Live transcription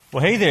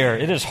Well, hey there.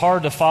 It is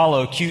hard to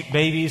follow cute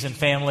babies and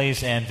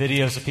families and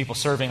videos of people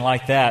serving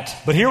like that.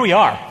 But here we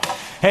are.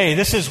 Hey,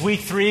 this is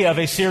week 3 of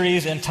a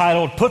series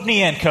entitled Put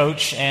Me In,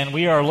 Coach, and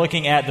we are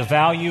looking at the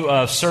value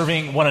of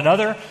serving one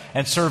another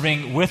and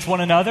serving with one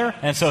another.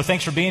 And so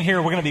thanks for being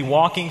here. We're going to be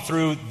walking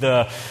through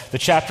the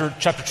chapter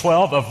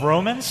 12 of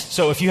Romans.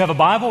 So if you have a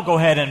Bible, go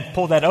ahead and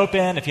pull that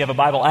open. If you have a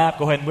Bible app,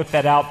 go ahead and whip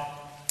that out,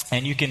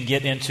 and you can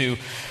get into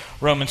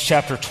Romans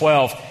chapter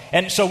 12.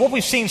 And so what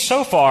we've seen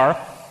so far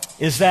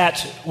is that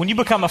when you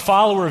become a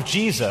follower of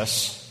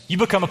Jesus, you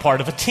become a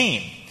part of a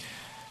team.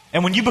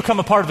 And when you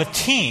become a part of a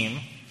team,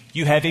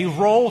 you have a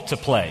role to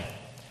play.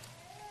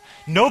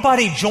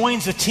 Nobody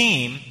joins a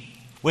team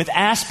with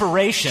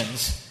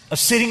aspirations of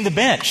sitting the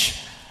bench.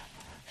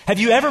 Have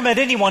you ever met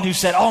anyone who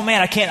said, "Oh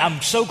man,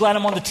 I'm so glad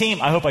I'm on the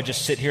team. I hope I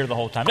just sit here the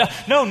whole time."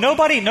 No,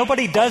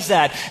 nobody does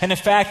that. And in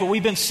fact, what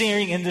we've been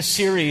seeing in this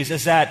series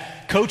is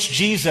that Coach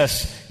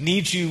Jesus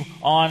needs you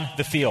on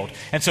the field.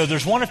 And so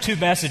there's one of two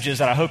messages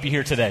that I hope you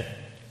hear today.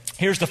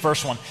 Here's the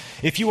first one.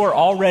 If you are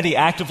already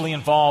actively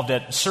involved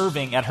at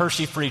serving at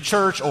Hershey Free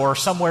Church or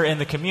somewhere in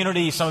the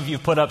community, some of you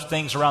have put up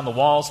things around the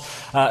walls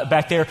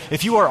back there.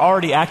 If you are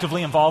already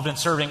actively involved in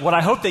serving, what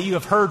I hope that you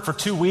have heard for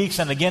 2 weeks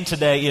and again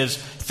today is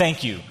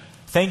thank you.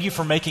 Thank you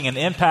for making an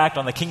impact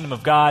on the kingdom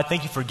of God.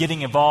 Thank you for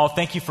getting involved.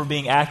 Thank you for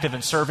being active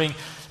and serving.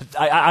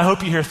 I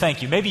hope you hear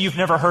thank you. Maybe you've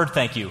never heard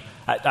thank you.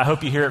 I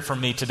hope you hear it from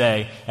me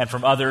today and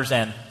from others.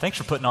 And thanks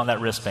for putting on that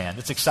wristband.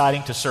 It's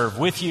exciting to serve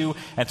with you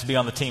and to be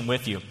on the team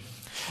with you.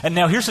 And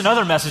now here's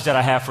another message that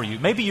I have for you.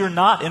 Maybe you're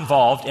not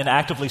involved in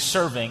actively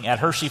serving at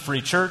Hershey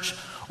Free Church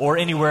or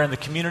anywhere in the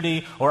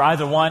community or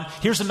either one.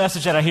 Here's a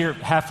message that I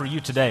have for you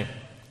today.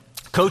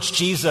 Coach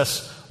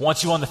Jesus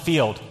wants you on the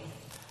field.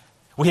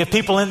 We have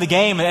people in the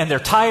game and they're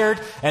tired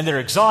and they're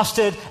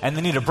exhausted and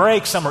they need a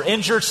break. Some are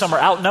injured, some are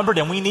outnumbered,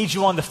 and we need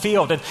you on the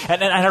field.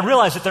 And I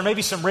realize that there may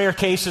be some rare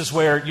cases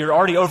where you're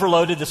already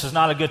overloaded. This is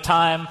not a good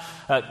time.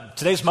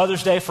 Today's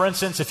Mother's Day, for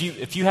instance.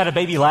 If you had a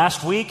baby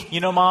last week,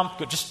 Mom,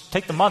 just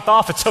take the month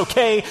off. It's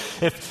okay.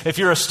 If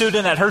you're a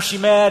student at Hershey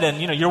Med and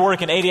you're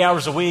working 80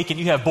 hours a week and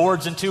you have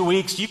boards in 2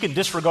 weeks, you can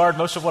disregard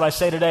most of what I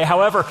say today.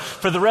 However,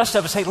 for the rest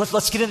of us, hey,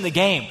 let's get in the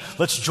game.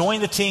 Let's join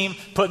the team.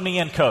 Put me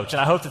in, Coach.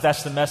 And I hope that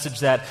that's the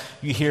message that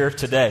you hear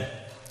today.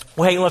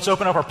 Well, hey, let's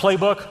open up our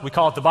playbook. We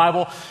call it the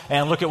Bible,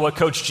 and look at what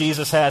Coach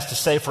Jesus has to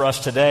say for us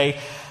today.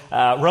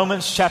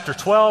 Romans chapter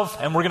 12,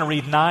 and we're going to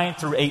read 9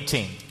 through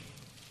 18.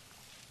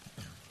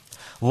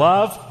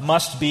 Love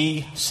must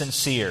be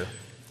sincere.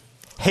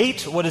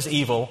 Hate what is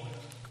evil.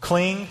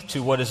 Cling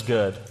to what is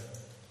good.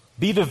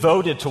 Be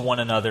devoted to one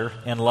another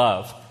in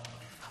love.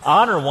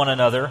 Honor one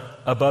another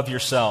above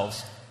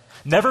yourselves.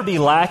 Never be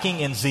lacking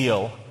in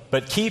zeal,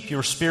 but keep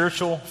your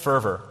spiritual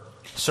fervor,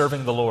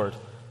 serving the Lord.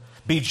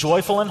 Be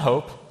joyful in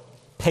hope,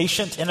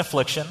 patient in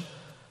affliction,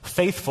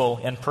 faithful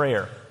in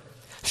prayer.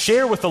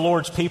 Share with the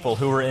Lord's people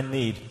who are in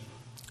need.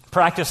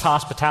 Practice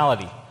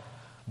hospitality.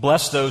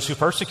 Bless those who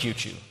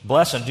persecute you.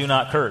 Bless and do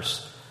not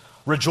curse.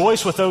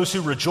 Rejoice with those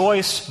who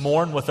rejoice.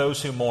 Mourn with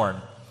those who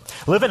mourn.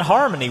 Live in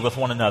harmony with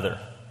one another.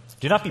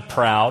 Do not be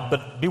proud,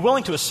 but be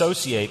willing to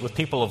associate with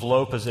people of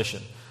low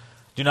position.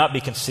 Do not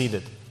be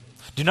conceited.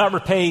 Do not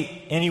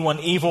repay anyone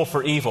evil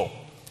for evil.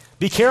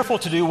 Be careful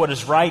to do what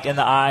is right in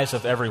the eyes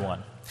of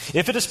everyone.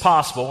 If it is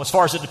possible, as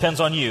far as it depends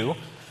on you,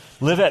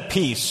 live at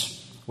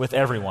peace with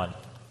everyone.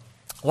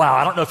 Wow,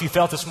 I don't know if you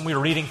felt this when we were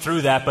reading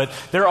through that, but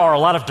there are a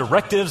lot of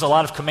directives, a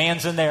lot of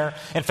commands in there.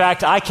 In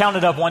fact, I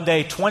counted up one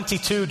day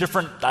 22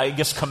 different,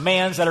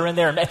 commands that are in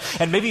there.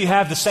 And maybe you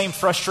have the same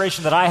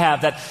frustration that I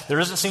have, that there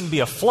doesn't seem to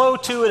be a flow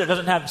to it. It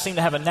doesn't seem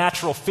to have a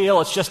natural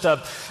feel. It's just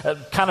a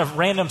kind of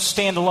random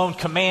standalone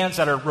commands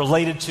that are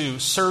related to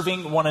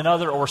serving one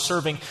another or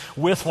serving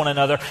with one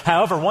another.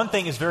 However, one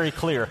thing is very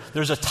clear.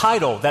 There's a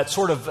title that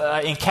sort of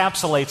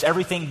encapsulates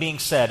everything being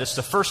said. It's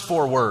the first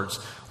 4 words.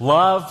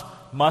 Love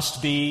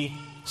must be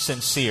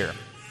sincere.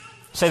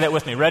 Say that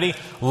with me. Ready?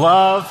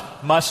 Love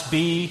must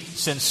be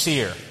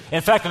sincere.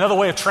 In fact, another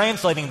way of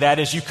translating that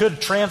is you could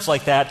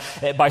translate that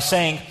by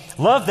saying,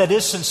 love that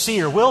is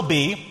sincere will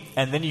be,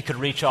 and then you could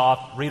read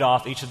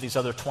off each of these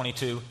other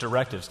 22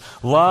 directives.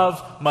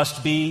 Love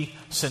must be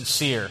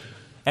sincere.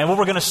 And what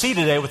we're going to see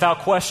today, without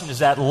question, is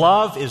that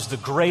love is the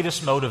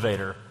greatest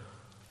motivator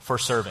for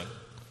serving.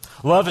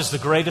 Love is the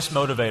greatest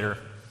motivator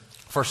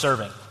for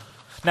serving.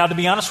 Now, to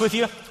be honest with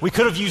you, we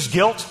could have used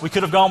guilt. We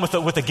could have gone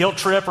with a guilt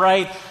trip,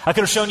 right? I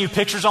could have shown you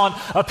pictures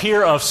up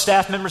here of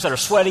staff members that are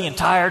sweaty and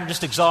tired and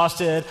just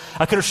exhausted.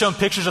 I could have shown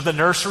pictures of the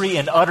nursery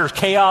in utter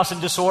chaos and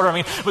disorder.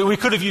 I mean, we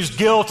could have used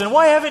guilt and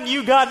why haven't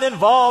you gotten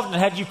involved and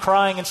had you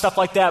crying and stuff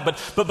like that.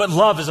 But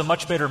love is a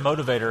much better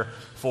motivator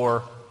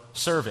for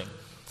serving.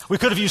 We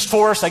could have used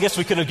force. I guess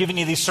we could have given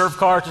you these serve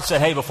cards and said,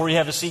 hey, before you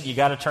have a seat, you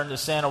got to turn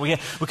this in. Or we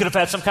could have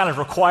had some kind of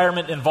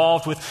requirement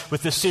involved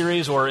with this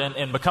series or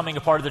in becoming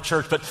a part of the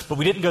church. But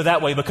we didn't go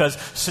that way because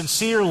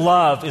sincere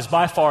love is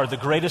by far the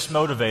greatest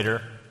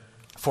motivator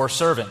for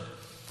serving.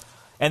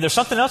 And there's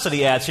something else that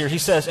he adds here. He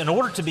says, in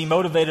order to be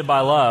motivated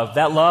by love,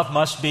 that love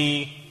must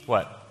be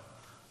what?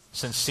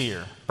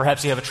 sincere.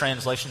 Perhaps you have a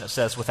translation that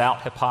says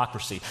without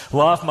hypocrisy.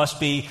 Love must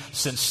be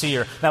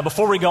sincere. Now,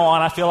 before we go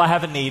on, I feel I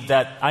have a need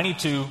that I need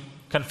to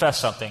confess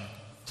something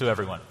to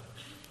everyone.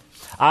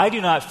 I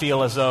do not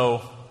feel as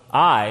though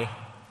I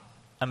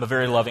am a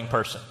very loving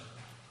person.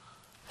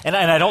 And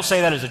I don't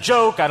say that as a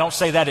joke. I don't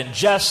say that in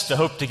jest to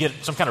hope to get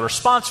some kind of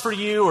response for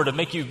you or to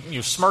make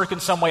you smirk in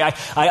some way.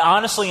 I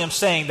honestly am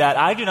saying that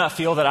I do not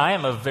feel that I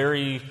am a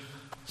very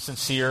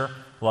sincere,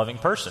 loving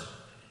person.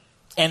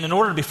 And in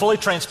order to be fully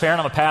transparent,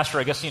 I'm a pastor.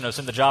 I guess, it's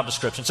in the job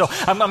description. So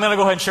I'm going to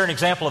go ahead and share an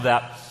example of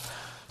that.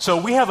 So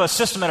we have a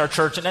system at our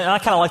church, and I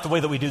kind of like the way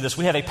that we do this.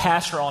 We have a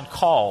pastor on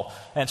call.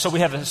 And so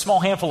we have a small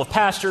handful of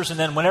pastors, and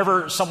then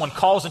whenever someone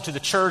calls into the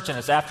church and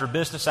it's after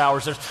business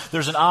hours,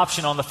 there's an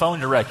option on the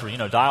phone directory,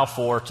 dial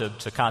 4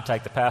 to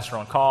contact the pastor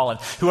on call. And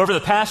whoever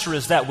the pastor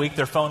is that week,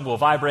 their phone will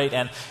vibrate,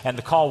 and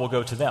the call will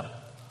go to them.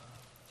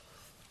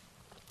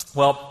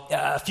 Well,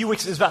 it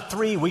was about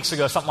 3 weeks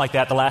ago, something like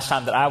that, the last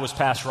time that I was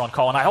pastor on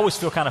call, and I always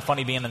feel kind of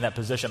funny being in that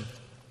position.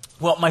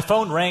 Well, my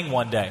phone rang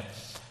one day.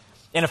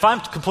 And if I'm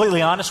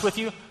completely honest with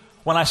you,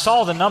 when I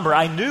saw the number,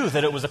 I knew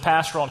that it was a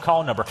pastor on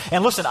call number.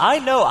 And listen, I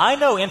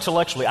know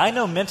intellectually, I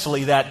know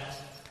mentally that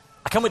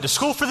I went to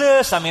school for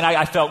this.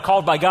 I felt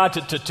called by God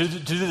to do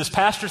this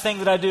pastor thing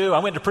that I do. I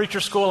went to preacher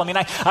school.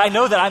 I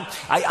know that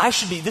I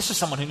should be, this is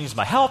someone who needs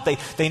my help.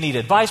 They need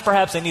advice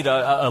perhaps. They need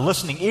a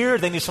listening ear.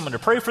 They need someone to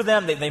pray for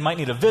them. They might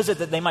need a visit.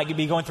 That they might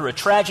be going through a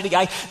tragedy.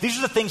 These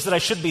are the things that I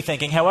should be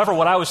thinking. However,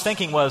 what I was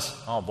thinking was,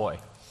 oh boy,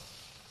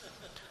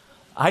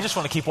 I just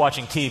want to keep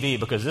watching TV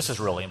because this is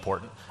really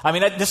important.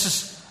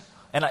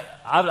 And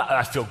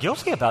I feel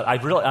guilty about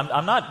it.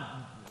 I'm not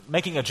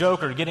making a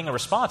joke or getting a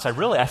response.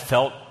 I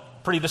felt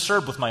pretty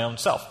disturbed with my own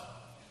self.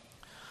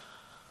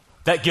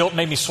 That guilt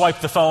made me swipe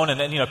the phone and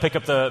then pick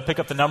up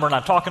the number, and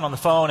I'm talking on the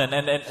phone,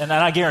 and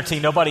I guarantee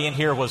nobody in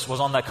here was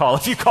on that call.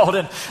 If you called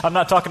in, I'm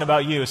not talking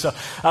about you. So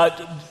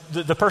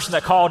the person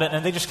that called in,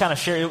 and they just kind of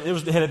shared,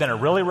 it had been a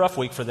really rough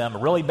week for them, a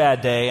really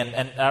bad day,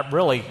 and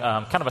really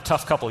kind of a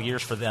tough couple of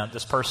years for them.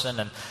 This person,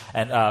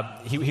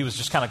 and he was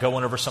just kind of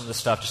going over some of this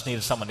stuff, just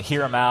needed someone to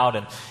hear him out.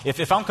 And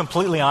if I'm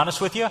completely honest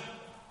with you,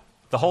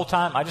 the whole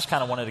time I just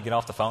kind of wanted to get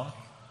off the phone.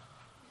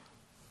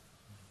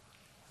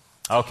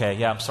 Okay,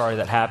 yeah, I'm sorry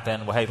that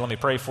happened. Well, hey, let me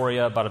pray for you.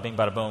 Bada bing,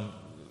 bada boom.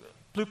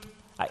 Bloop.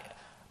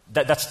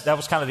 That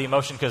was kind of the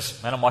emotion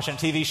because, man, I'm watching a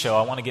TV show.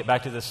 I want to get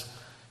back to this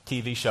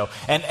TV show.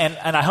 And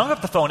I hung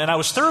up the phone, and I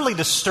was thoroughly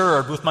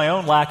disturbed with my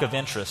own lack of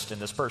interest in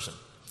this person.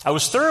 I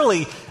was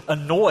thoroughly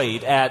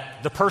annoyed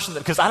at the person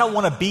because I don't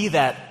want to be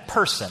that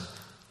person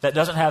that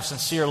doesn't have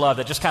sincere love,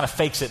 that just kind of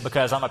fakes it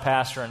because I'm a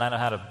pastor and I know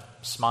how to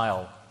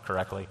smile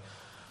correctly.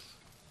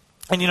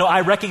 And,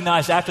 I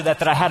recognized after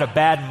that I had a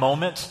bad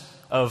moment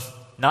of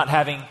not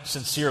having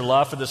sincere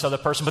love for this other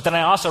person. But then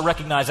I also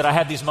recognize that I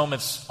have these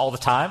moments all the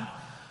time.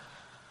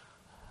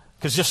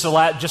 Because just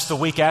the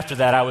week after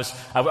that, I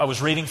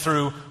was reading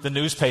through the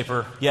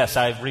newspaper. Yes,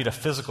 I read a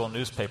physical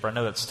newspaper. I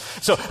know that's...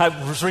 So I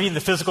was reading the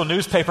physical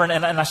newspaper,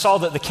 and I saw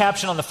that the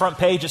caption on the front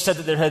page, it said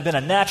that there had been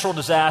a natural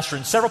disaster,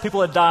 and several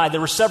people had died. There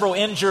were several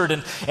injured,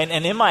 and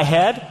in my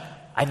head,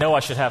 I know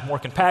I should have more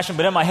compassion,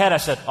 but in my head I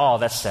said, oh,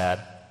 that's sad.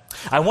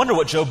 I wonder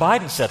what Joe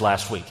Biden said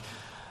last week.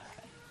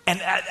 And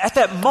at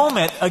that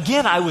moment,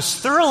 again, I was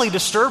thoroughly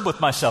disturbed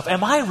with myself.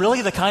 Am I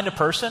really the kind of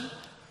person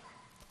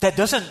that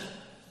doesn't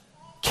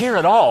care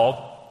at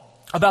all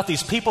about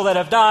these people that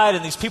have died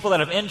and these people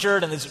that have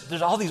injured, and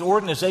there's all these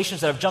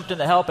organizations that have jumped in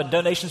to help and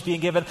donations being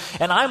given,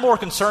 and I'm more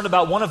concerned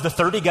about one of the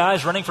 30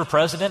 guys running for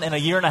president in a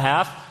year and a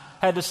half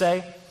had to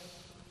say?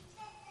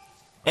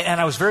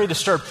 And I was very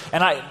disturbed.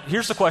 And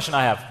here's the question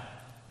I have.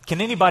 Can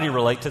anybody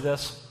relate to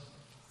this?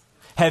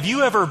 Have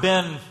you ever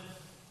been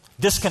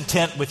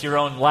discontent with your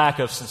own lack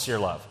of sincere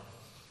love?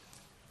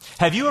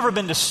 Have you ever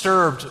been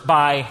disturbed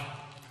by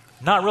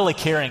not really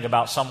caring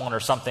about someone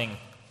or something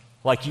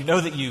like you know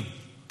that you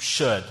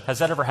should? Has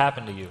that ever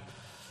happened to you?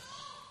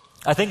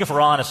 I think if we're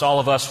honest, all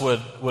of us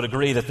would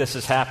agree that this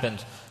has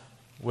happened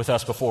with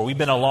us before. We've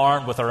been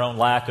alarmed with our own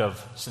lack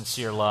of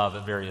sincere love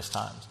at various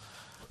times.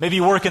 Maybe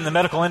you work in the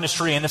medical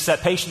industry and it's that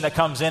patient that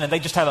comes in and they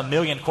just have a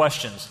million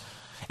questions.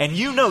 And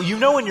you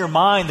know in your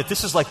mind that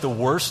this is like the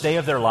worst day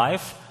of their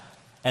life,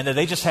 and that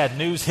they just had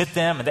news hit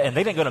them, and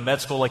they didn't go to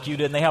med school like you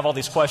did, and they have all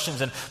these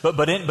questions.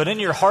 But in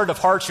your heart of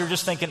hearts, you're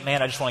just thinking,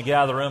 man, I just want to get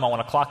out of the room. I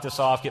want to clock this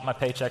off, get my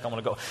paycheck. I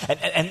want to go.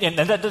 And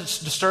that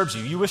disturbs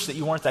you. You wish that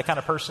you weren't that kind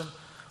of person.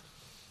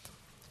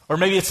 Or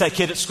maybe it's that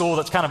kid at school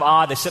that's kind of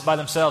odd. They sit by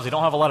themselves. They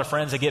don't have a lot of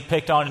friends. They get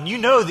picked on. And you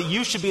know that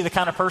you should be the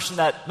kind of person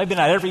that, maybe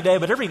not every day,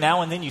 but every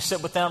now and then you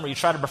sit with them, or you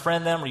try to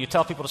befriend them, or you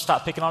tell people to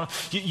stop picking on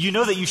them. You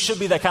know that you should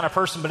be that kind of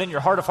person, but in your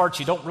heart of hearts,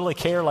 you don't really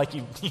care like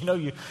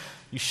you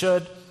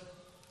should.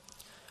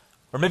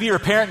 Or maybe you're a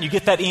parent and you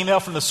get that email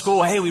from the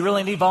school, hey, we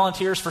really need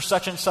volunteers for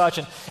such and such.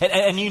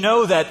 And you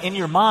know that in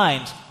your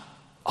mind,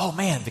 oh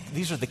man,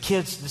 these are the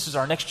kids, this is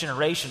our next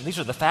generation. These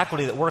are the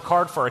faculty that work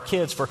hard for our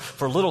kids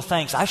for little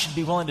things. I should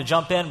be willing to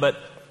jump in, but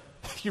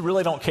you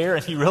really don't care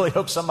and you really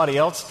hope somebody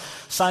else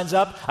signs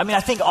up. I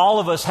think all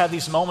of us have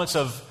these moments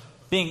of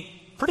being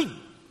pretty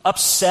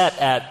upset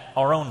at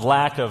our own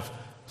lack of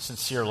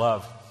sincere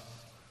love?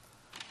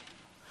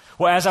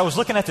 Well, as I was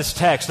looking at this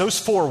text, those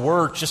 4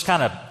 words just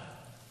kind of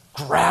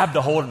grabbed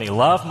a hold of me.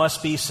 Love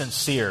must be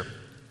sincere.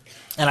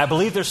 And I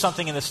believe there's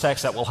something in this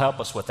text that will help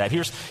us with that.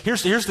 Here's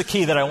the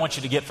key that I want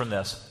you to get from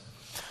this.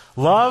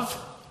 Love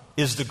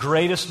is the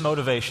greatest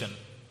motivation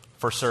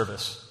for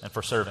service and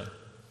for serving.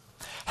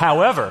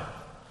 However,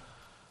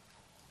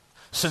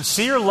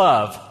 sincere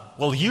love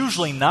will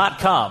usually not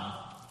come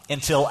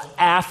until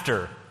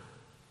after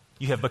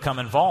you have become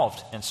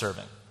involved in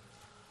serving.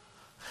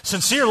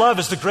 Sincere love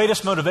is the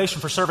greatest motivation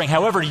for serving.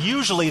 However,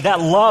 usually that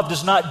love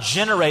does not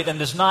generate and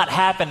does not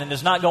happen and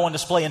does not go on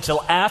display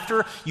until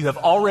after you have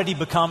already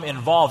become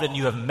involved and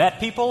you have met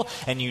people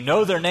and you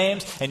know their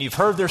names and you've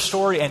heard their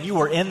story and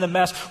you are in the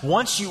mess.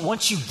 Once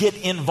you get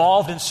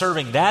involved in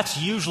serving, that's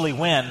usually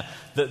when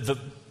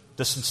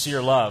the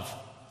sincere love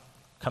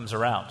comes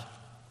around.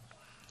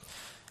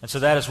 And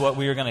so that is what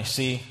we are going to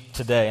see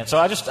today. And so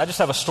I just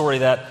have a story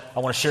that I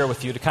want to share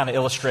with you to kind of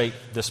illustrate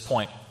this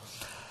point.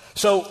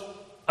 So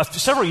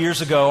several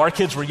years ago, our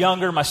kids were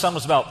younger. My son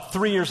was about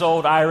 3 years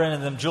old, Iron,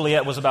 and then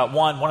Juliet was about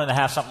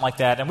 1.5, something like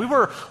that. And we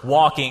were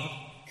walking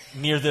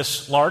near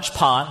this large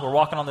pond. We're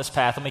walking on this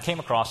path, and we came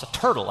across a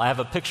turtle. I have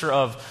a picture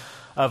of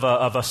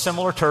a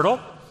similar turtle,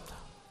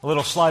 a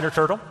little slider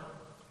turtle,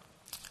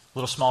 a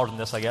little smaller than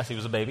this, I guess. He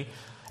was a baby.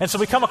 And so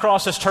we come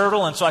across this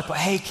turtle, and so I put,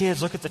 hey,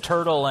 kids, look at the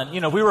turtle. And,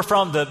 we were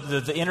from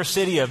the inner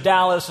city of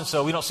Dallas, and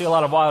so we don't see a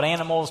lot of wild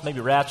animals, maybe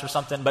rats or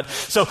something. But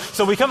so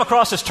we come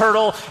across this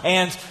turtle,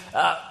 and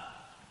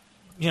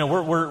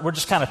we're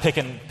just kind of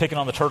picking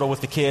on the turtle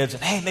with the kids.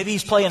 And, hey, maybe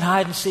he's playing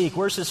hide and seek.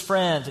 Where's his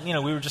friends? And,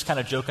 we were just kind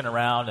of joking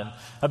around. And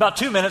about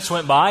 2 minutes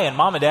went by, and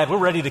Mom and Dad, we're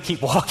ready to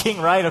keep walking,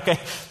 right? Okay,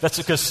 that's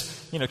because,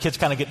 kids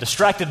kind of get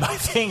distracted by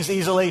things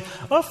easily.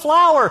 A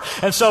flower.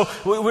 And so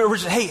we were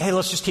just, hey,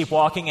 let's just keep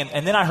walking.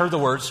 And then I heard the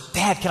words,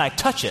 Dad, can I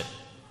touch it?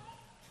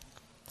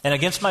 And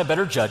against my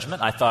better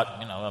judgment, I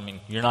thought,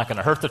 you're not going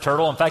to hurt the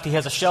turtle. In fact, he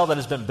has a shell that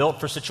has been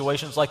built for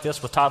situations like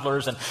this with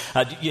toddlers, and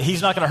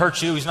he's not going to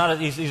hurt you. He's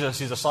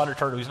a slaughter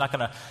turtle. He's not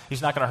going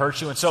to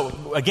hurt you. And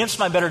so, against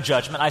my better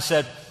judgment, I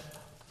said,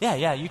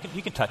 yeah, you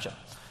can touch him.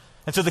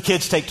 And so the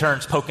kids take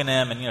turns poking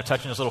him and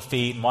touching his little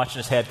feet and watching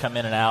his head come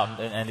in and out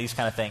and these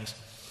kind of things.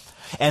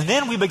 And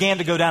then we began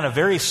to go down a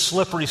very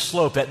slippery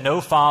slope that no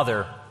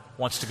father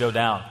wants to go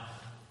down,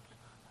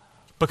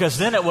 because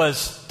then it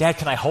was, Dad,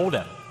 can I hold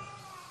him?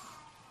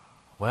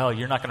 Well,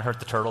 you're not going to hurt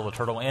the turtle. The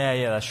turtle,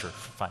 yeah, that's sure,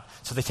 fine.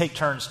 So they take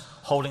turns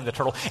holding the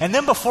turtle. And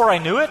then before I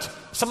knew it,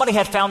 somebody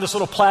had found this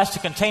little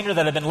plastic container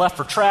that had been left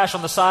for trash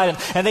on the side,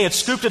 and they had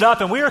scooped it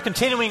up, and we were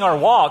continuing our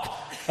walk,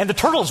 and the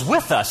turtle's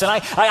with us. And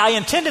I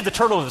intended the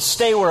turtle to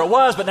stay where it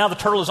was, but now the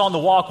turtle is on the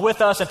walk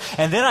with us.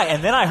 And then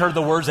I heard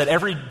the words that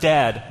every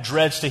dad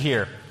dreads to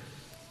hear.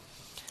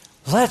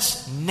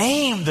 Let's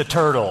name the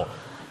turtle.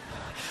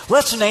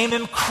 Let's name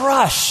him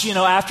Crush,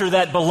 after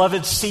that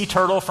beloved sea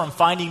turtle from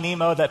Finding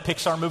Nemo, that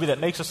Pixar movie that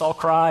makes us all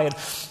cry.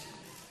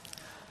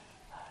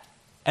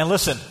 And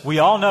listen, we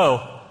all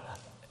know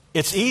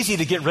it's easy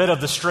to get rid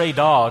of the stray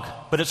dog,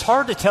 but it's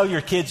hard to tell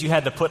your kids you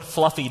had to put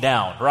Fluffy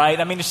down, right?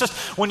 It's just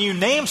when you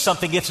name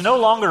something, it's no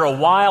longer a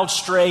wild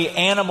stray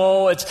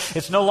animal.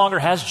 It's no longer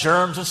has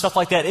germs and stuff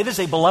like that. It is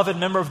a beloved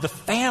member of the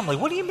family.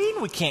 What do you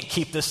mean we can't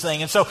keep this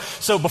thing? And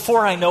so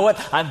before I know it,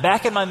 I'm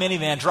back in my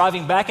minivan,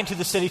 driving back into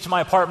the city to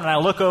my apartment, and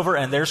I look over,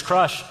 and there's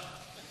Crush.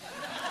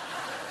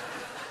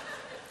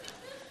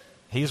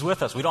 He's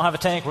with us. We don't have a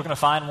tank. We're going to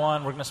find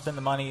one. We're going to spend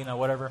the money,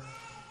 whatever.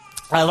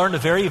 I learned a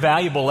very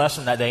valuable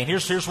lesson that day, and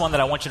here's one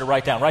that I want you to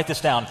write down. Write this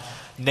down.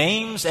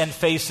 Names and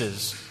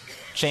faces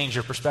change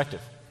your perspective.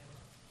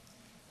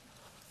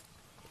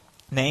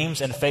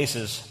 Names and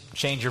faces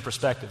change your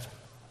perspective.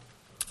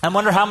 I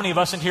wonder how many of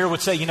us in here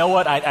would say, you know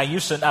what, I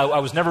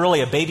was never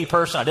really a baby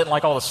person. I didn't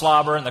like all the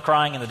slobber and the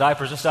crying and the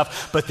diapers and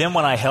stuff, but then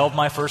when I held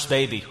my first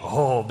baby,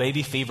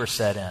 baby fever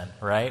set in,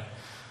 right?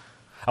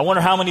 I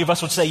wonder how many of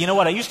us would say, you know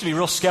what, I used to be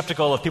real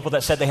skeptical of people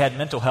that said they had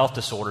mental health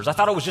disorders. I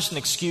thought it was just an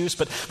excuse,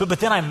 but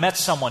then I met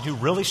someone who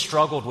really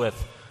struggled with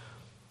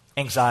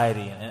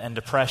anxiety and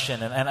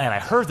depression, and I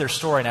heard their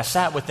story, and I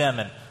sat with them,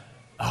 and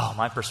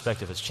my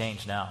perspective has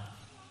changed now.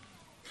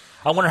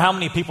 I wonder how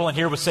many people in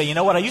here would say, you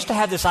know what, I used to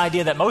have this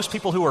idea that most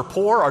people who are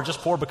poor are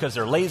just poor because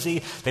they're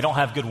lazy, they don't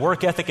have good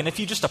work ethic, and if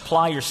you just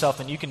apply yourself,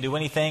 then you can do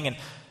anything.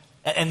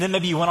 And then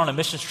maybe you went on a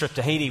missions trip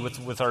to Haiti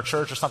with our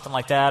church or something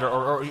like that,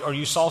 or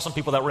you saw some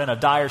people that were in a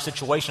dire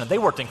situation, and they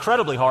worked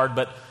incredibly hard,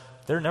 but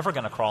they're never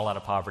going to crawl out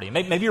of poverty.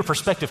 Maybe your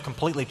perspective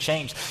completely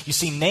changed. You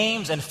see,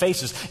 names and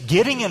faces,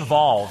 getting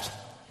involved,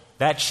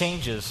 that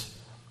changes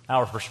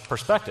our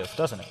perspective,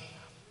 doesn't it?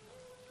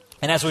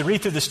 And as we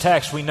read through this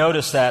text, we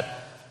notice that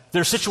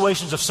there are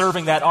situations of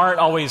serving that aren't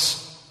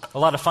always a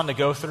lot of fun to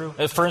go through.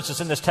 For instance,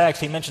 in this text,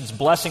 he mentions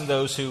blessing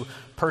those who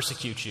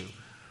persecute you.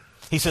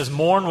 He says,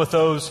 mourn with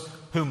those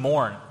who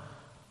mourn.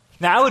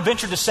 Now, I would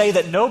venture to say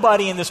that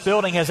nobody in this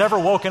building has ever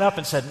woken up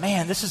and said,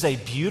 man, this is a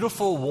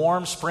beautiful,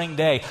 warm spring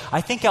day.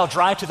 I think I'll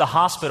drive to the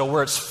hospital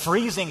where it's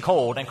freezing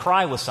cold and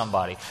cry with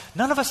somebody.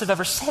 None of us have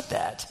ever said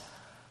that.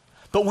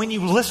 But when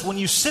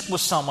you sit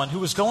with someone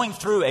who is going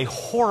through a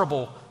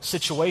horrible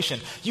situation,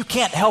 you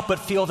can't help but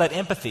feel that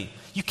empathy.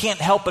 You can't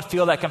help but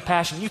feel that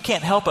compassion. You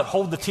can't help but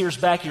hold the tears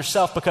back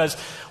yourself, because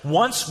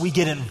once we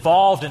get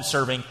involved in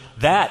serving,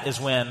 that is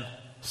when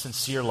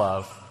sincere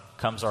love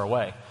comes our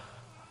way.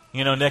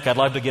 You know, Nick, I'd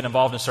love to get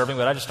involved in serving,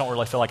 but I just don't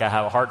really feel like I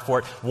have a heart for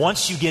it.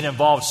 Once you get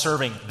involved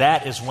serving,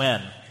 that is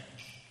when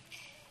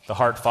the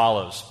heart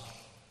follows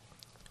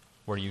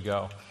where you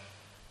go.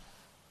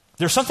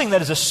 There's something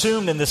that is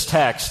assumed in this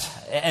text,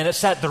 and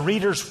it's that the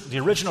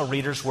original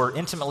readers were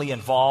intimately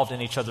involved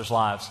in each other's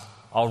lives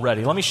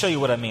already. Let me show you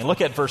what I mean.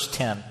 Look at verse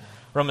 10,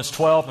 Romans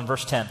 12 and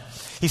verse 10.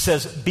 He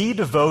says, "Be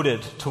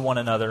devoted to one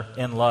another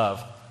in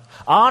love.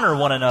 Honor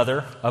one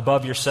another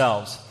above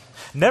yourselves.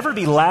 Never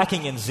be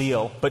lacking in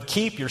zeal, but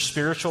keep your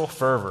spiritual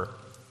fervor,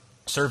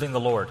 serving the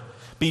Lord.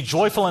 Be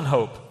joyful in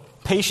hope,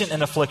 patient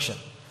in affliction,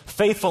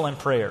 faithful in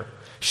prayer.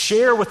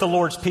 Share with the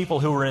Lord's people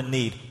who are in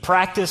need.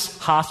 Practice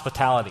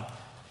hospitality."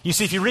 You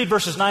see, if you read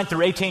verses 9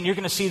 through 18, you're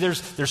going to see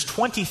there's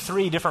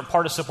 23 different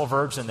participle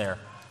verbs in there.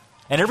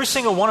 And every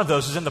single one of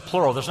those is in the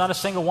plural. There's not a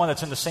single one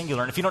that's in the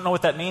singular. And if you don't know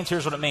what that means,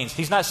 here's what it means.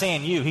 He's not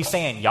saying you, he's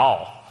saying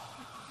y'all.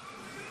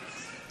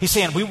 He's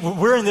saying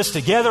we're in this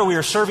together, we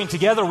are serving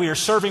together, we are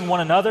serving one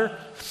another.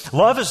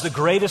 Love is the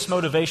greatest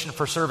motivation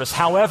for service.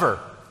 However,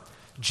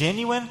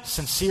 genuine,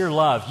 sincere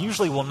love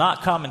usually will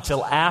not come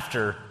until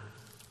after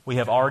we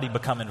have already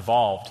become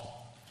involved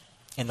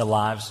in the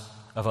lives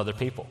of other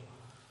people.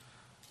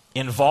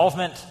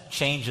 Involvement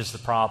changes the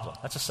problem.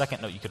 That's a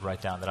second note you could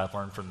write down that I've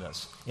learned from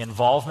this.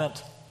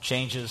 Involvement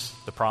changes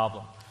the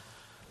problem.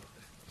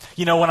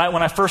 You know, when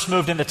I first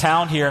moved into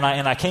town here and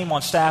I came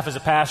on staff as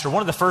a pastor,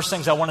 one of the first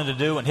things I wanted to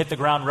do and hit the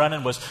ground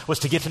running was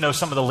to get to know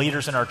some of the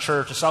leaders in our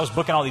church. And so I was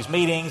booking all these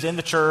meetings in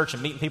the church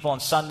and meeting people on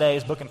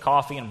Sundays, booking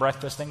coffee and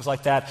breakfast, things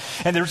like that.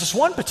 And there was this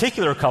one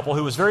particular couple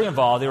who was very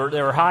involved. They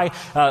were high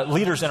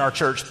leaders in our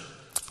church.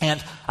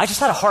 And I just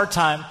had a hard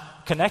time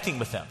connecting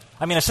with them.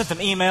 I mean, I sent them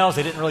emails.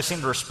 They didn't really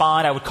seem to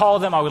respond. I would call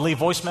them. I would leave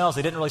voicemails.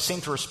 They didn't really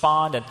seem to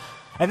respond.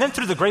 And then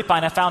through the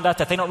grapevine, I found out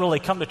that they don't really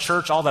come to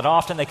church all that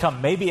often. They come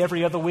maybe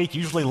every other week,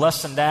 usually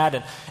less than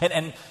that.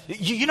 And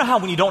you know how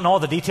when you don't know all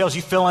the details,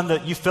 you fill in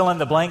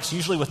the blanks,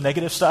 usually with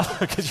negative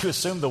stuff because you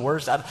assume the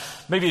worst.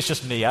 Maybe it's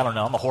just me. I don't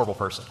know. I'm a horrible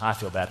person. I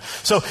feel bad.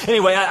 So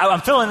anyway, I'm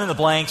filling in the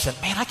blanks, and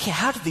man,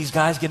 how did these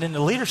guys get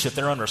into leadership?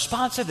 They're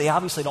unresponsive. They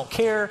obviously don't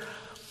care.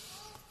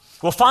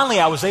 Well, finally,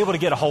 I was able to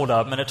get a hold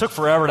of them, and it took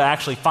forever to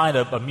actually find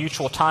a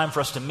mutual time for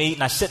us to meet.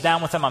 And I sit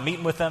down with them, I'm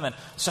meeting with them, and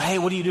so, hey,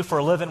 what do you do for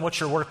a living?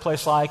 What's your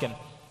workplace like? And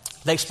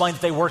they explained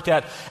that they worked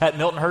at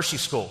Milton Hershey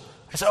School.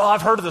 I said, oh,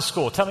 I've heard of the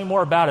school. Tell me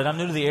more about it. I'm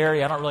new to the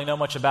area. I don't really know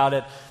much about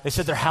it. They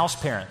said they're house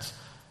parents.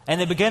 And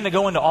they began to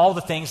go into all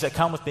the things that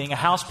come with being a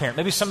house parent.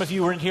 Maybe some of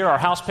you are in here are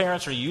house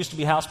parents, or you used to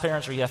be house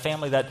parents, or you have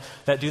family that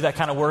do that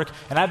kind of work.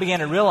 And I began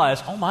to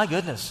realize, oh my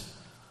goodness,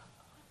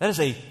 that is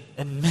an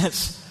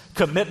immense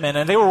commitment.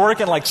 And they were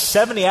working like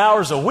 70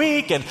 hours a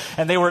week, and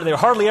they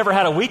hardly ever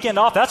had a weekend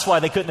off. That's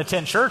why they couldn't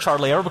attend church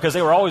hardly ever, because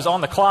they were always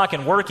on the clock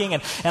and working.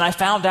 And I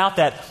found out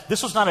that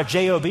this was not a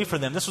job for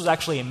them. This was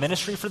actually a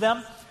ministry for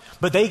them.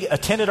 But they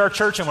attended our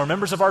church and were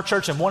members of our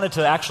church and wanted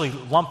to actually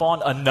lump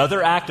on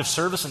another act of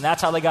service, and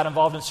that's how they got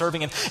involved in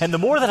serving. And the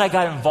more that I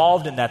got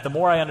involved in that, the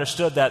more I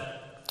understood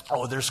that,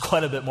 there's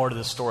quite a bit more to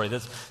this story.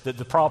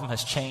 The problem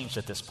has changed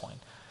at this point.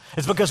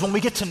 It's because when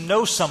we get to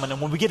know someone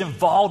and when we get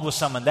involved with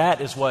someone,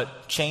 that is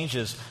what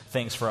changes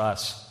things for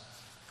us.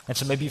 And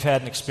so maybe you've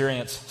had an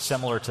experience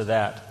similar to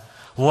that.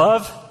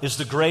 Love is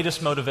the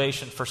greatest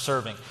motivation for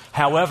serving.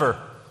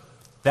 However,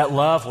 that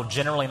love will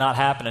generally not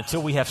happen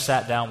until we have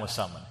sat down with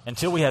someone,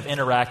 until we have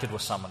interacted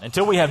with someone,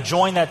 until we have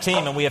joined that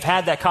team and we have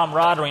had that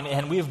camaraderie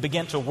and we have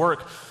begun to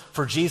work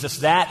for Jesus.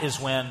 That is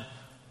when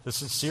the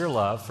sincere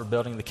love for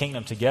building the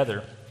kingdom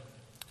together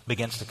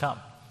begins to come.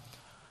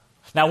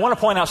 Now, I want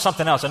to point out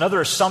something else,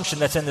 another assumption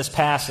that's in this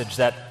passage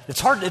that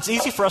it's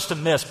easy for us to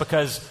miss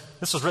because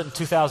this was written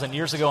 2,000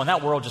 years ago and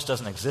that world just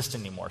doesn't exist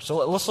anymore.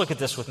 So let's look at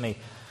this with me.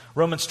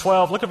 Romans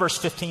 12, look at verse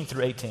 15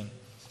 through 18.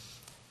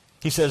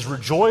 He says,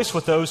 rejoice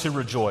with those who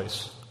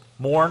rejoice,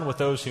 mourn with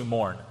those who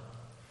mourn.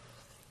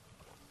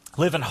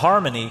 Live in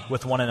harmony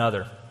with one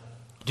another.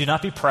 Do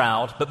not be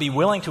proud, but be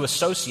willing to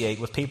associate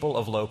with people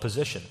of low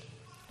position.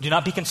 Do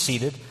not be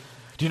conceited.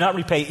 Do not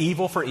repay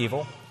evil for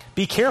evil.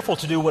 Be careful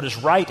to do what is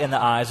right in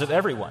the eyes of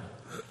everyone.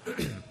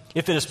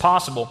 If it is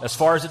possible, as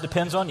far as it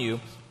depends on you,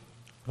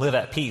 live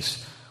at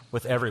peace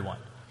with everyone.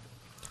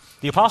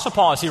 The Apostle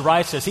Paul, as he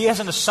writes this, he has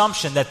an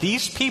assumption that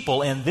these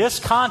people in this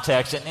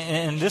context,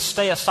 in this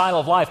style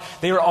of life,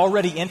 they are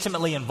already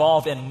intimately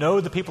involved and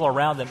know the people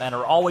around them and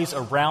are always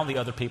around the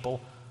other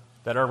people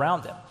that are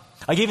around them.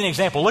 I'll give you an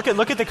example. Look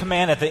at the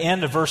command at the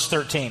end of verse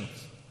 13.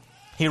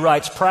 He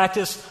writes,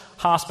 practice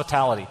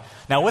hospitality.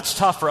 Now, what's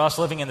tough for us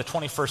living in the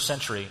 21st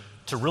century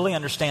to really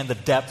understand the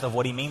depth of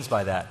what he means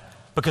by that?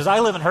 Because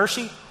I live in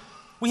Hershey.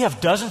 We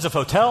have dozens of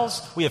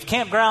hotels. We have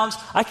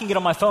campgrounds. I can get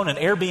on my phone and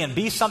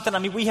Airbnb something. I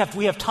mean, we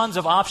have tons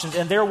of options.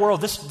 In their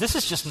world, this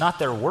is just not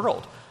their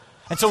world.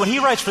 And so when he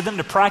writes for them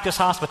to practice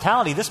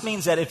hospitality, this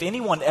means that if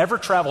anyone ever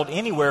traveled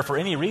anywhere for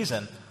any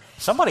reason,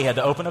 somebody had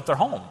to open up their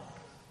home.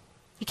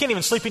 You can't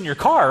even sleep in your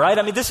car, right?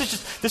 I mean, this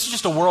is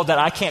just a world that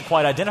I can't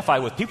quite identify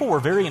with. People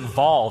were very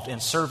involved in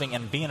serving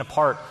and being a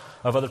part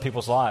of other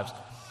people's lives.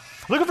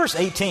 Look at verse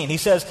 18. He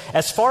says,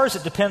 as far as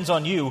it depends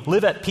on you,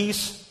 live at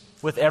peace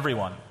with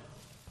everyone.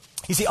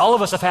 You see, all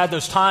of us have had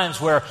those times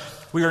where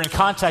we are in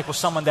contact with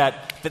someone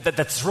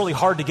that's really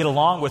hard to get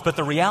along with, but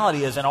the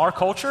reality is in our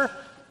culture,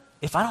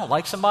 if I don't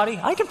like somebody,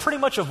 I can pretty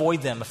much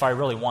avoid them if I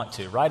really want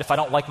to, right? If I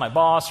don't like my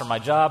boss or my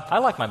job, I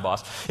like my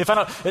boss. If I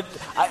don't,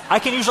 I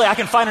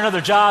can find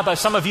another job.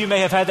 Some of you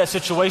may have had that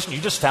situation.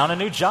 You just found a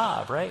new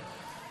job, right?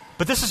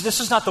 But this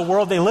is not the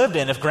world they lived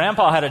in. If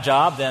Grandpa had a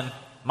job, then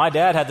my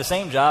dad had the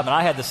same job, and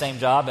I had the same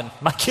job, and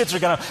my kids are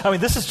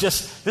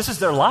this is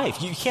their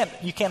life. You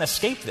can't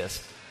escape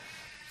this.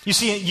 You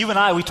see, you and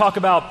I, we talk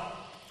about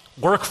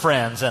work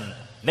friends and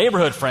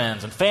neighborhood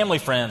friends and family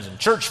friends and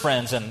church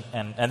friends, and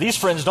these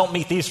friends don't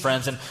meet these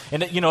friends. And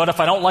you know what, if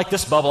I don't like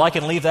this bubble, I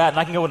can leave that and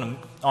I can go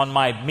on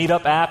my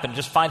Meetup app and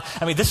just find,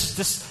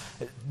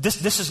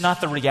 this is not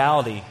the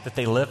reality that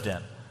they lived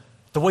in.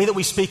 The way that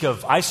we speak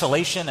of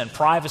isolation and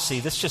privacy,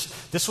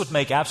 this would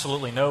make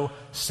absolutely no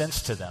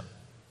sense to them.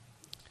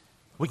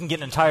 We can get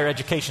an entire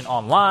education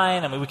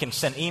online. I mean, we can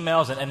send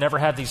emails and never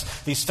have these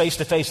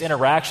face-to-face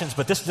interactions,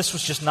 but this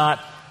was just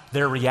not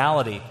their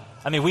reality.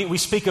 I mean, we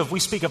speak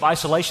of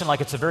isolation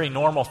like it's a very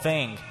normal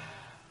thing.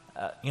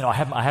 I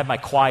had my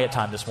quiet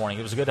time this morning.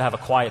 It was good to have a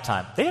quiet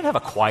time. They didn't have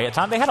a quiet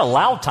time. They had a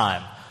loud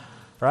time,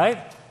 right?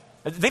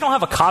 They don't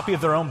have a copy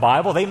of their own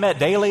Bible. They met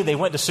daily. They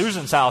went to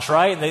Susan's house,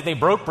 right? And they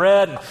broke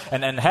bread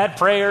and had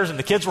prayers, and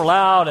the kids were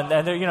loud, and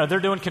they're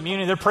doing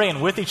communion. They're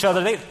praying with each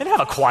other. They didn't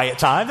have a quiet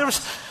time.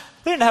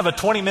 They didn't have a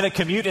 20-minute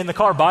commute in the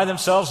car by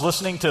themselves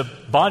listening to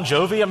Bon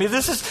Jovi. I mean,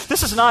 this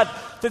is not.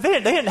 They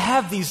didn't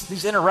have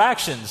these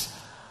interactions.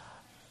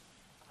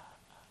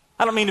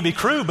 I don't mean to be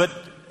crude, but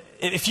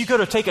if you go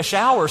to take a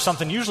shower or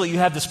something, usually you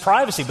have this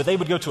privacy, but they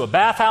would go to a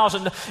bathhouse,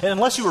 and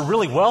unless you were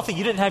really wealthy,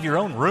 you didn't have your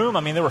own room. I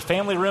mean, there were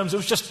family rooms. It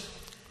was just,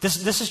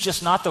 this is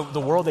just not the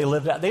world they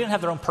lived at. They didn't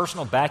have their own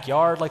personal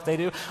backyard like they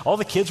do. All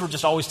the kids were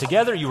just always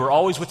together. You were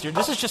always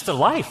this is just their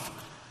life.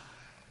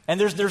 And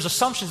there's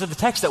assumptions in the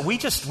text that we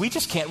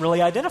just can't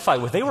really identify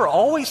with. They were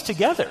always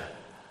together.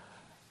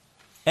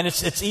 And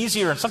it's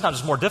easier and sometimes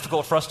it's more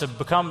difficult for us to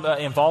become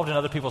involved in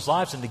other people's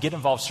lives and to get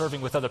involved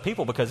serving with other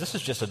people because this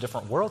is just a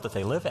different world that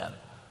they live in.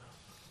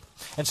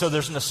 And so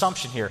there's an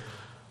assumption here.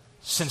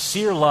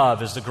 Sincere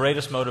love is the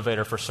greatest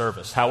motivator for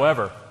service.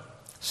 However,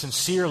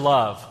 sincere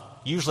love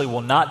usually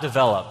will not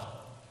develop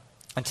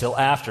until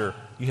after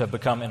you have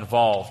become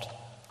involved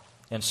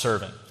in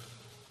serving.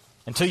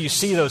 Until you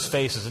see those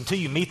faces, until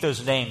you meet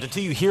those names,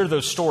 until you hear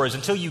those stories,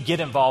 until you get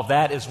involved,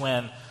 that is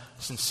when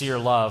sincere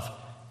love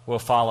will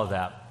follow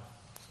that.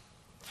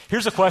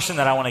 Here's a question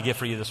that I want to give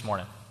for you this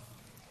morning.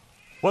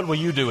 What will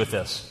you do with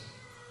this?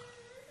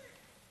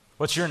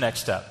 What's your next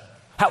step?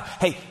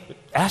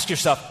 Ask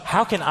yourself,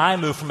 how can I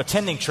move from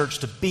attending church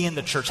to be in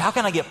the church? How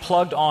can I get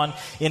plugged on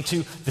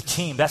into the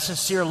team? That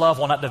sincere love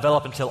will not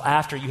develop until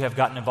after you have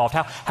gotten involved.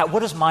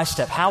 What is my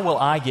step? How will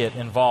I get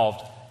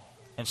involved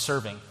in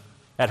serving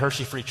at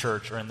Hershey Free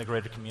Church or in the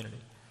greater community?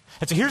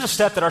 And so here's a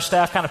step that our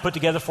staff kind of put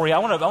together for you. I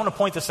want to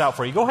point this out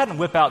for you. Go ahead and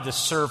whip out this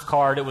serve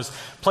card. It was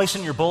placed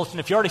in your bulletin.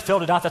 If you already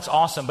filled it out, that's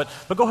awesome. But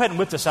go ahead and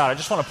whip this out. I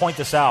just want to point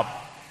this out.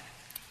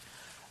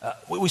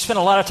 We spent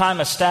a lot of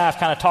time as staff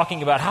kind of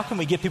talking about how can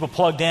we get people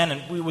plugged in,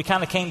 and we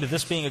kind of came to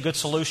this being a good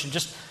solution.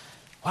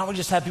 Why don't we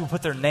just have people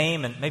put their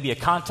name and maybe a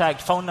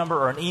contact phone number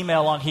or an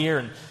email on here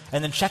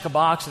and then check a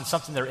box and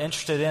something they're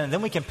interested in, and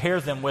then we can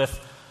pair them with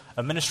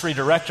a ministry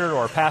director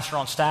or a pastor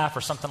on staff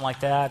or something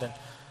like that. And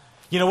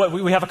you know what?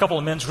 We have a couple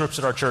of men's groups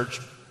at our church.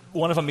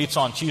 One of them meets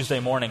on Tuesday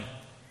morning.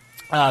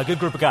 A good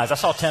group of guys. I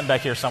saw Tim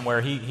back here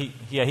somewhere.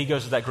 He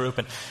goes to that group.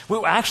 And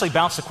we actually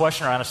bounced the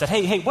question around and said,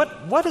 hey,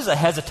 what is a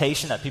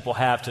hesitation that people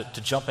have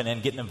to jumping in,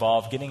 getting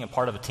involved, getting a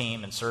part of a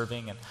team and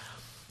serving?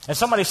 And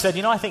somebody said,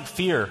 I think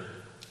fear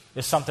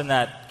is something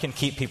that can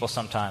keep people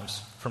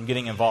sometimes from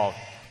getting involved.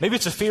 Maybe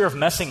it's a fear of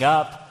messing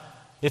up.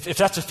 If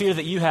that's a fear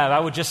that you have, I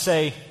would just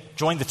say,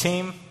 join the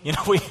team.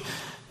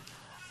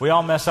 We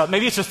all mess up.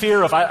 Maybe it's a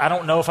fear of I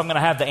don't know if I'm going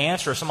to have the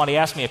answer. If somebody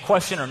asks me a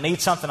question or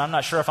needs something, I'm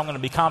not sure if I'm going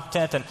to be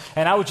competent.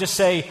 And I would just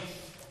say,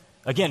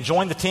 again,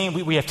 join the team.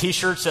 We have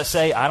T-shirts that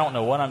say, I don't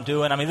know what I'm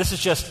doing. I mean, this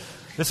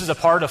is a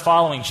part of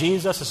following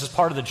Jesus. This is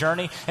part of the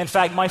journey. In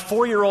fact, my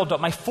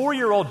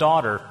 4-year-old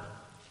daughter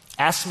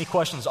asks me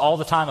questions all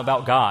the time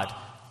about God.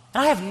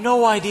 And I have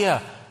no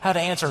idea how to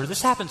answer her.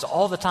 This happens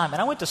all the time.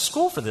 And I went to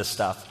school for this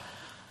stuff.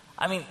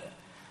 I mean,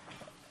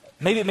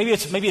 Maybe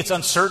it's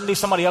uncertainty.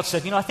 Somebody else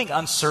said, I think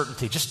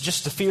uncertainty,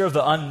 just the fear of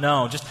the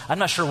unknown. I'm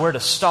not sure where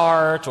to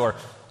start, or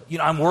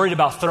I'm worried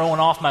about throwing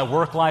off my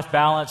work-life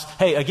balance.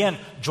 Hey, again,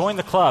 join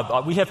the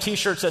club. We have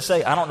T-shirts that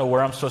say, I don't know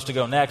where I'm supposed to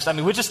go next. I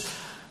mean, this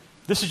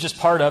is just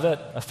part of it,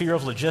 a fear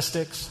of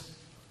logistics.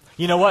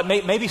 You know what?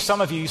 Maybe some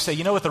of you say,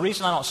 the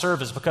reason I don't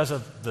serve is because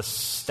of the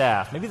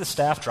staff. Maybe the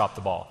staff dropped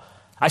the ball.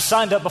 I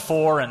signed up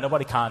before and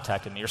nobody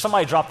contacted me, or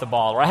somebody dropped the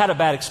ball, or I had a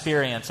bad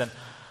experience. And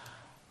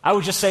I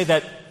would just say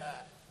that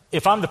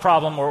if I'm the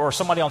problem or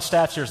somebody on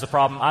staff here is the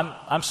problem,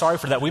 I'm sorry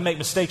for that. We make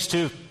mistakes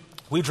too.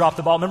 We drop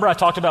the ball. Remember I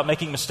talked about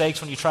making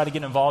mistakes when you try to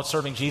get involved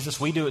serving Jesus?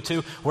 We do it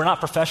too. We're not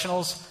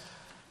professionals.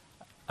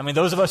 I mean,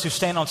 those of us who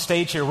stand on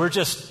stage here, we're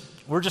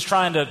just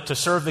trying to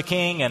serve the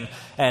King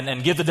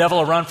and give the devil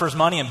a run for his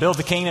money and build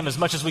the kingdom as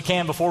much as we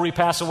can before we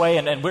pass away,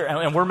 and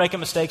we're making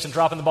mistakes and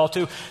dropping the ball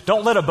too.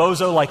 Don't let a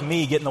bozo like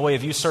me get in the way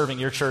of you serving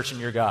your church and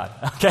your God.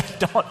 Okay?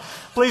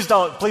 Please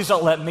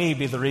don't let me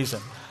be the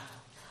reason.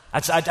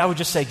 I would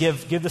just say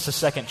give this a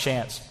second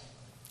chance.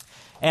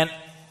 And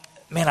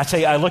man, I tell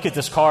you, I look at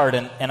this card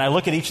and I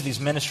look at each of these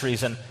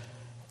ministries and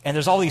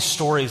there's all these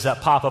stories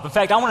that pop up. In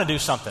fact, I want to do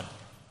something.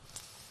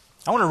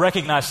 I want to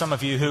recognize some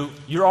of you who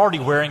you're already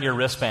wearing your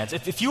wristbands.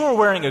 If you were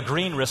wearing a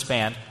green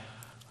wristband,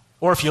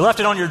 or if you left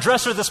it on your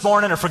dresser this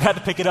morning or forgot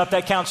to pick it up,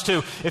 that counts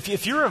too.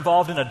 If you're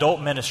involved in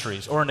adult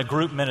ministries or in a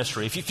group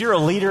ministry, if you're a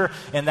leader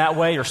in that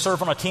way or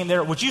serve on a team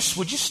there, would you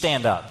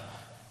stand up?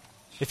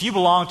 If you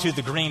belong to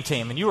the green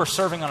team and you are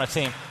serving on a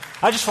team,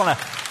 I just want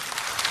to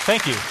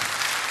thank you.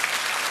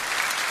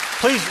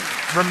 Please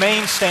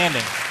remain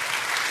standing.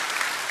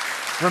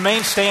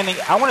 Remain standing.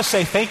 I want to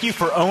say thank you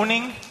for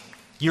owning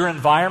your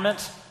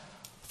environment,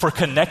 for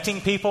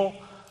connecting people,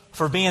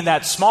 for being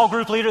that small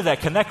group leader, that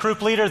connect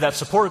group leader, that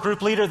support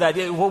group leader, that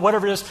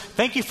whatever it is.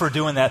 Thank you for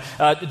doing that.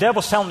 Deb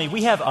was telling me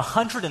we have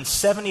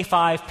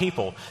 175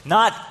 people,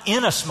 not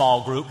in a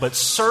small group, but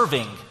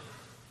serving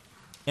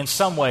in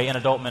some way in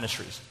adult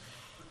ministries.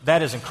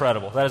 That is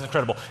incredible. That is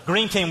incredible.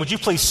 Green team, would you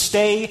please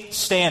stay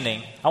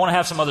standing? I want to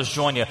have some others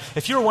join you.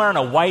 If you're wearing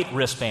a white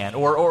wristband,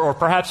 or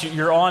perhaps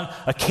you're on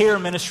a care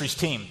ministries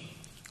team,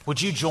 would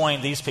you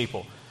join these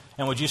people?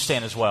 And would you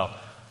stand as well?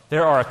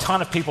 There are a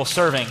ton of people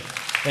serving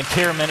in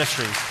care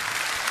ministries.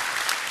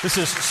 This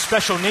is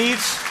special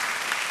needs,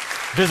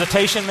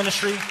 visitation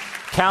ministry,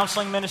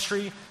 counseling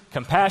ministry,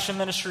 compassion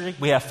ministry.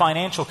 We have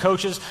financial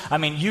coaches. I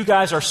mean, you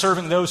guys are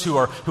serving those who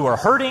are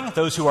hurting,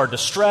 those who are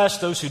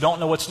distressed, those who don't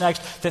know what's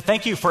next.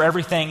 Thank you for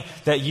everything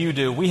that you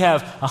do. We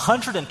have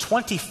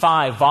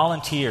 125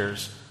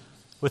 volunteers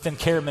within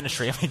care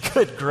ministry. I mean,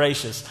 good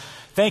gracious.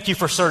 Thank you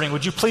for serving.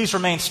 Would you please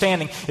remain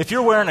standing? If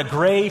you're wearing a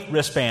gray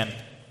wristband,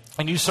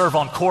 and you serve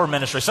on core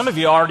ministry. Some of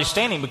you are already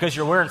standing because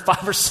you're wearing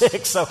 5 or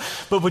 6.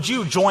 But would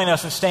you join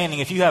us in standing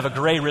if you have a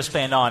gray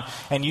wristband on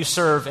and you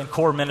serve in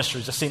core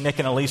ministries? I see Nick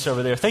and Elise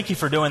over there. Thank you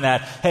for doing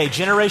that. Hey,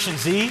 Generation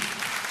Z.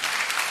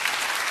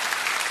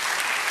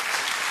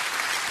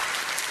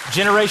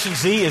 Generation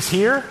Z is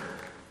here,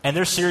 and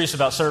they're serious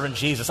about serving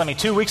Jesus. I mean,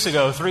 4 weeks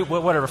ago,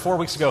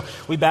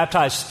 we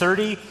baptized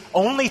 30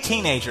 only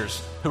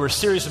teenagers who were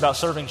serious about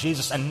serving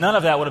Jesus, and none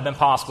of that would have been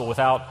possible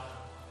without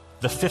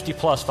the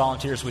 50-plus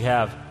volunteers we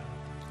have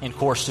in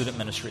core student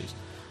ministries.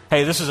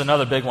 Hey, this is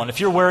another big one.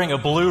 If you're wearing a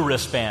blue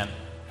wristband,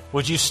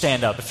 would you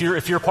stand up? If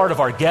you're part of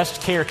our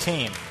guest care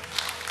team,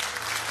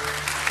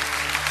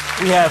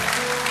 we have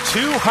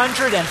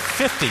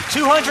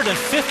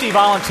 250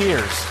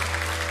 volunteers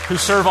who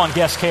serve on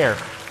guest care.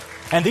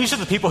 And these are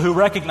the people who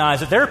recognize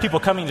that there are people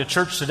coming to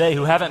church today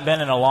who haven't been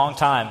in a long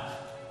time.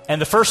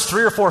 And the first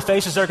 3 or 4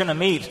 faces they're going to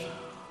meet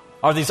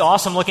are these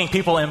awesome-looking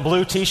people in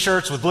blue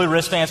T-shirts with blue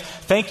wristbands.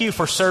 Thank you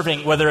for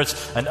serving, whether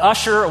it's an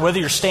usher or whether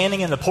you're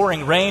standing in the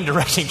pouring rain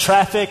directing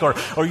traffic or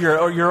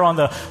you're on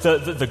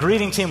the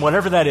greeting team,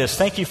 whatever that is.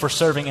 Thank you for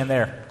serving in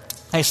there.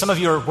 Hey, some of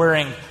you are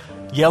wearing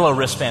yellow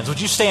wristbands. Would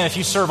you stand if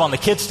you serve on the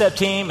Kids Step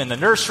team in the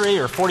nursery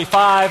or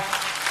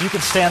 45? You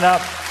can stand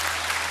up.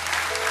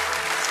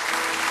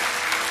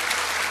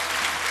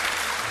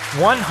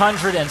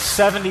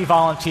 170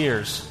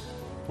 volunteers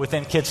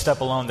within Kids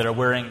Step alone that are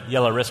wearing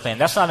yellow wristband.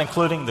 That's not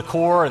including the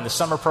core and the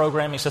summer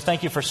programming, so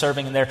thank you for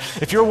serving in there.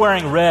 If you're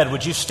wearing red,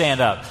 would you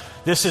stand up?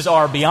 This is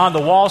our Beyond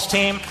the Walls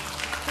team.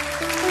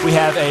 We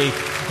have a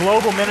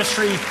global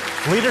ministry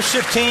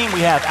leadership team. We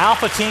have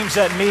alpha teams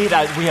that meet.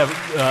 We have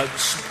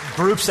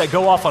groups that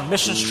go off on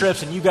mission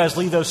trips, and you guys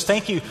lead those.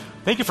 Thank you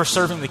for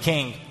serving the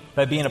King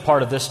by being a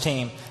part of this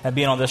team and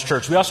being on this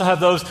church. We also have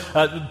those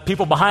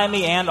people behind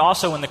me and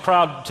also in the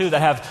crowd too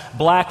that have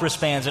black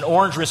wristbands and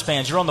orange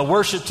wristbands. You're on the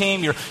worship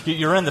team,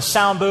 you're in the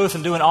sound booth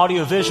and doing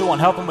audio visual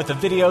and helping with the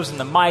videos and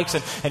the mics,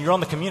 and you're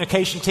on the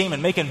communication team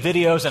and making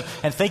videos,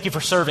 and thank you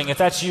for serving. If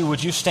that's you,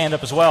 would you stand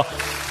up as well?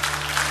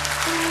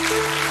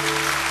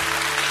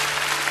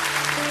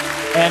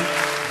 And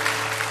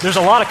there's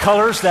a lot of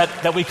colors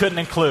that we couldn't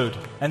include,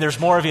 and there's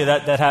more of you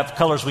that have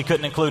colors we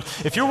couldn't include.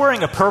 If you're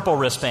wearing a purple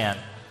wristband,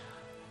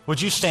 would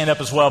you stand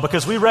up as well?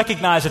 Because we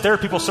recognize that there are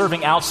people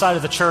serving outside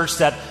of the church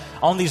that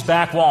on these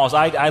back walls,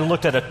 I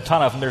looked at a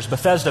ton of them. There's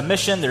Bethesda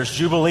Mission, there's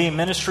Jubilee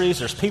Ministries,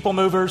 there's People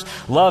Movers,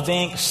 Love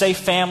Inc., Safe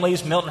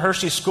Families, Milton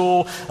Hershey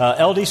School,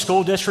 LD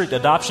School District,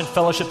 Adoption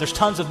Fellowship. There's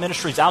tons of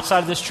ministries outside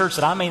of this church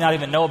that I may not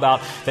even know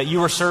about that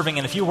you are serving.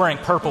 And if you're wearing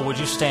purple, would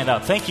you stand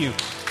up? Thank you.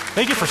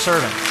 Thank you for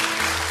serving.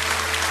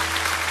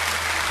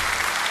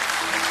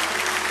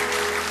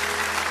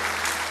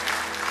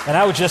 And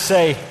I would just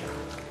say,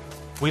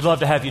 we'd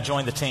love to have you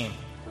join the team.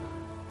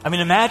 I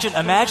mean, imagine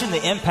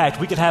the impact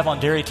we could have on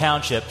Derry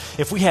Township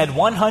if we had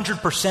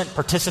 100%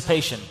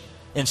 participation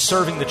in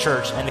serving the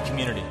church and the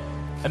community.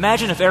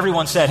 Imagine if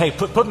everyone said, hey,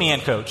 put me in,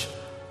 coach.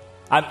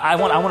 I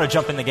want to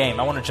jump in the game.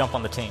 I want to jump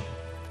on the team.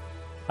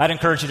 I'd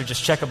encourage you to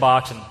just check a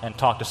box and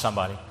talk to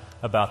somebody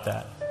about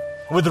that.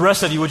 With the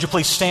rest of you, would you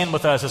please stand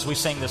with us as we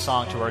sing this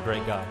song to our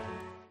great God?